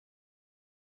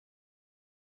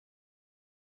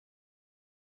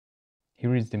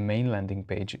Here is the main landing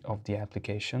page of the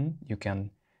application. You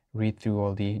can read through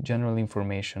all the general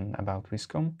information about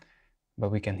Vizcom,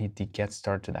 but we can hit the Get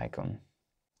Started icon.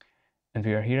 And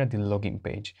we are here at the login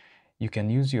page. You can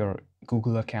use your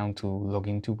Google account to log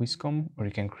into Vizcom, or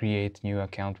you can create a new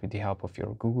account with the help of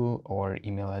your Google or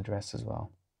email address as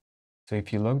well. So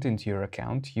if you logged into your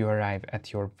account, you arrive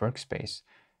at your workspace,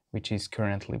 which is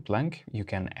currently blank. You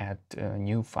can add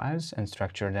new files and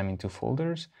structure them into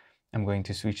folders. I'm going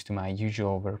to switch to my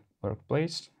usual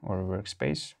workplace or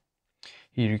workspace.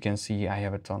 Here you can see I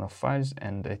have a ton of files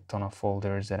and a ton of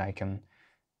folders that I can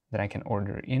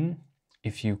order in.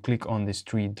 If you click on this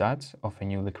three dots of a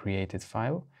newly created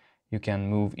file, you can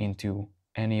move into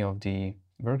any of the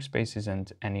workspaces and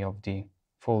any of the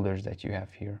folders that you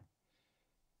have here.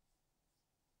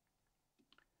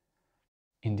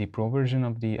 In the Pro version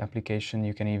of the application,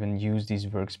 you can even use these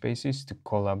workspaces to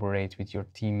collaborate with your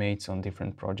teammates on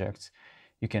different projects.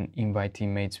 You can invite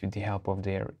teammates with the help of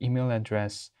their email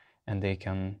address, and they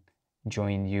can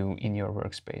join you in your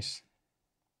workspace.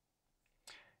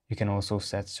 You can also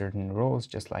set certain roles,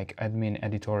 just like admin,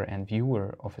 editor, and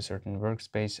viewer of a certain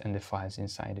workspace and the files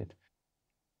inside it.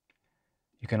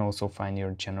 You can also find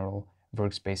your general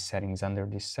workspace settings under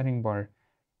this setting bar.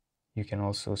 You can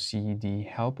also see the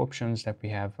help options that we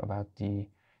have about the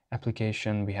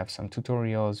application. We have some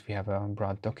tutorials, we have a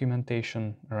broad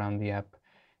documentation around the app.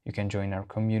 You can join our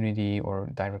community or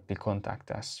directly contact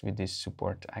us with this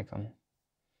support icon.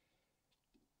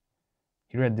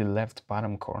 Here at the left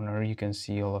bottom corner, you can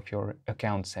see all of your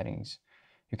account settings.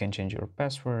 You can change your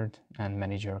password and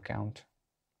manage your account.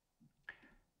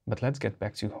 But let's get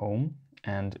back to home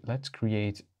and let's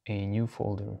create a new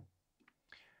folder.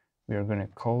 We are going to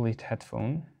call it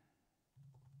headphone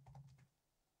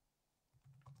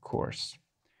course.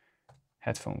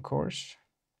 Headphone course.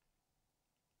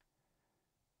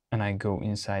 And I go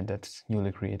inside that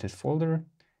newly created folder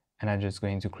and I'm just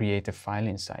going to create a file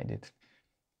inside it.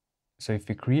 So if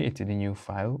we created a new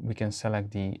file, we can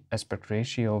select the aspect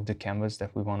ratio of the canvas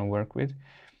that we want to work with.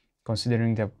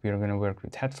 Considering that we are going to work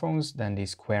with headphones, then the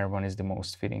square one is the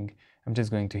most fitting. I'm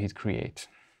just going to hit create.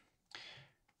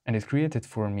 And it created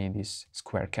for me this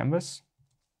square canvas,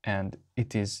 and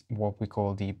it is what we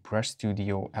call the Brush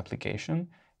Studio application.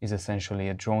 Is essentially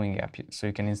a drawing app, so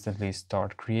you can instantly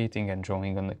start creating and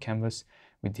drawing on the canvas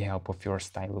with the help of your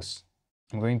stylus.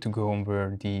 I'm going to go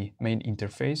over the main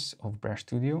interface of Brush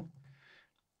Studio.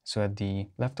 So at the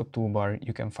left top toolbar,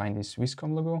 you can find this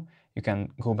Vizcom logo. You can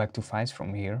go back to files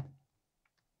from here.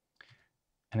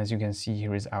 And as you can see,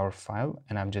 here is our file,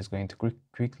 and I'm just going to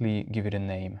quickly give it a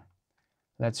name.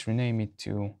 Let's rename it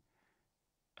to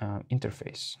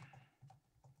interface.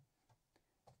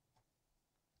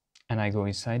 And I go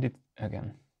inside it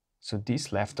again. So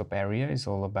this left top area is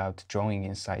all about drawing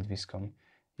inside Vizcom.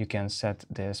 You can set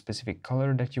the specific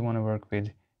color that you want to work with.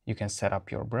 You can set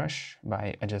up your brush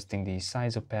by adjusting the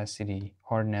size, opacity,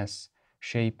 hardness,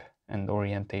 shape, and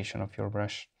orientation of your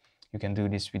brush. You can do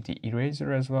this with the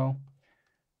eraser as well.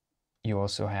 You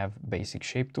also have basic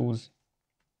shape tools.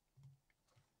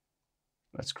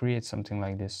 Let's create something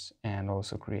like this and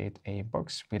also create a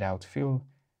box without fill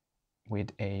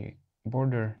with a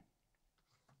border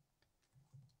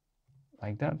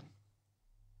like that.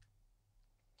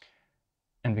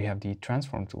 And we have the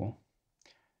transform tool.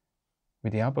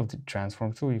 With the help of the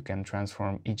transform tool, you can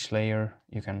transform each layer.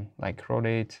 You can like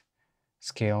rotate,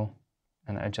 scale,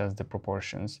 and adjust the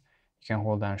proportions. You can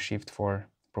hold down Shift for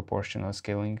proportional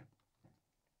scaling.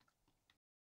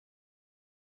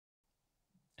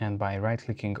 And by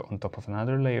right-clicking on top of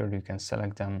another layer, you can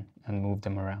select them and move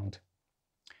them around.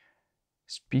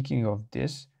 Speaking of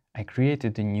this, I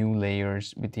created the new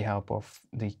layers with the help of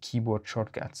the keyboard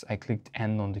shortcuts. I clicked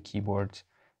N on the keyboard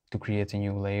to create a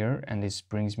new layer, and this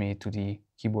brings me to the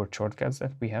keyboard shortcuts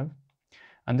that we have.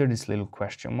 Under this little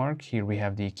question mark, here we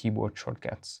have the keyboard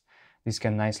shortcuts. This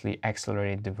can nicely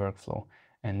accelerate the workflow,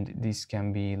 and this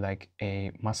can be like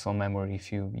a muscle memory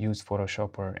if you use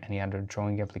Photoshop or any other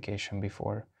drawing application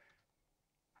before.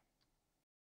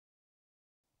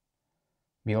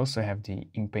 We also have the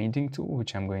inpainting tool,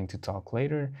 which I'm going to talk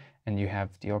later, and you have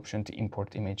the option to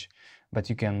import image,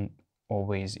 but you can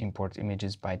always import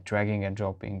images by dragging and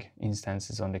dropping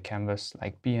instances on the canvas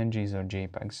like PNGs or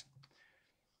JPEGs.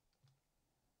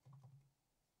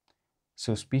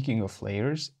 So speaking of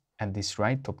layers, at this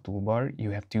right top toolbar, you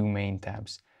have two main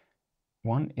tabs.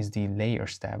 One is the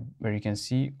Layers tab, where you can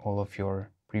see all of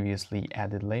your previously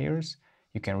added layers.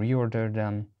 You can reorder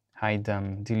them, hide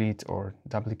them, delete or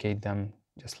duplicate them,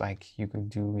 just like you could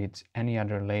do with any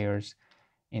other layers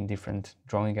in different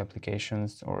drawing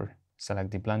applications, or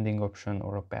select the blending option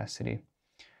or opacity.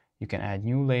 You can add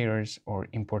new layers or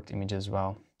import image as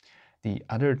well. The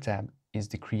other tab is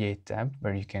the Create tab,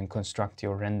 where you can construct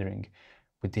your rendering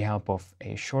with the help of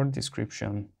a short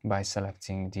description by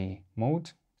selecting the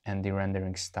mode and the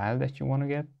rendering style that you want to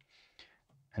get,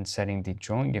 and setting the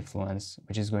drawing influence,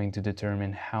 which is going to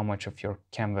determine how much of your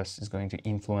canvas is going to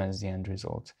influence the end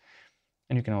result.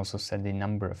 And you can also set the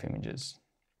number of images.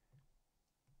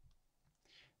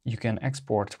 You can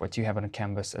export what you have on a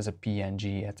canvas as a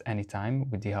PNG at any time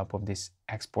with the help of this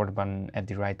export button at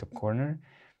the right top corner,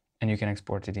 and you can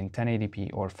export it in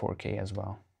 1080p or 4K as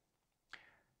well.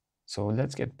 So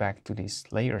let's get back to this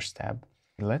Layers tab.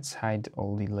 Let's hide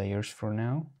all the layers for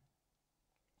now.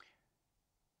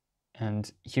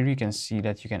 And here you can see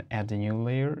that you can add a new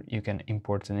layer, you can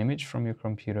import an image from your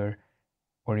computer,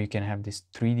 or you can have this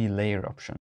 3D layer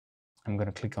option. I'm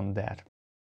going to click on that.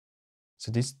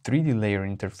 So this 3D layer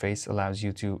interface allows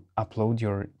you to upload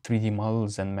your 3D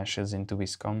models and meshes into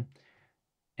Vizcom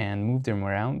and move them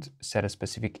around, set a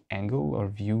specific angle or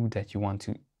view that you want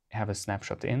to have a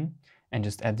snapshot in, and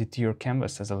just add it to your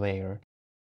canvas as a layer.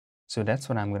 So that's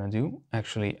what I'm going to do.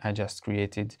 Actually, I just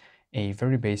created a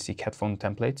very basic headphone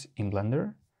template in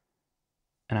Blender,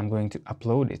 and I'm going to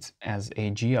upload it as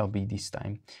a GLB this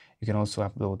time. You can also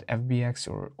upload FBX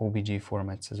or OBJ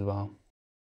formats as well.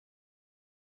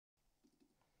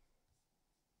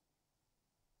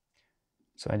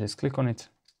 So I just click on it,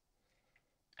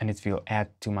 and it will add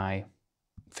to my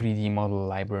 3D model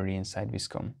library inside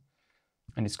Vizcom,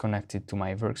 and it's connected to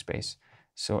my workspace.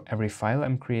 So every file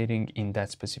I'm creating in that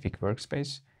specific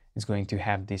workspace is going to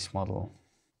have this model.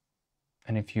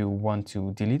 And if you want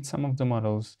to delete some of the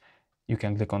models, you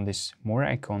can click on this more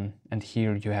icon, and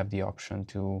here you have the option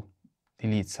to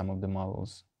delete some of the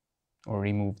models or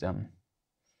remove them.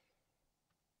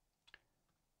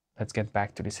 Let's get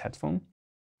back to this headphone.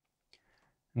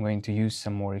 I'm going to use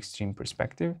some more extreme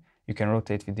perspective. You can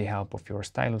rotate with the help of your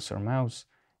stylus or mouse,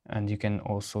 and you can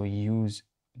also use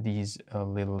these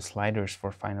little sliders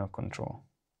for final control.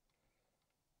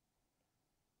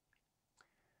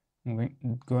 I'm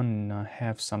going to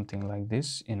have something like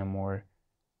this in a more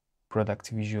product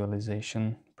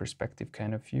visualization perspective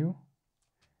kind of view.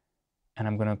 And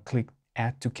I'm going to click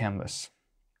Add to Canvas.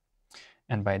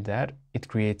 And by that, it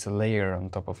creates a layer on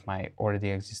top of my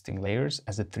already existing layers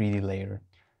as a 3D layer.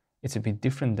 It's a bit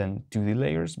different than 2D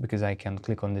layers because I can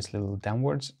click on this little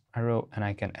downwards arrow and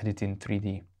I can edit in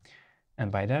 3D.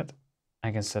 And by that,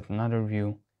 I can set another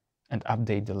view and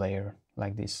update the layer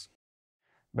like this.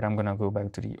 But I'm gonna go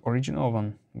back to the original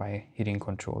one by hitting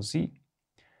Ctrl Z.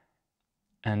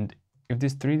 And if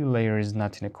this 3D layer is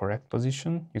not in a correct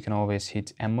position, you can always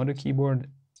hit M on the keyboard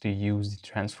to use the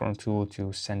transform tool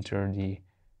to center the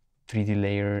 3D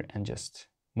layer and just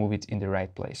move it in the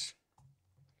right place.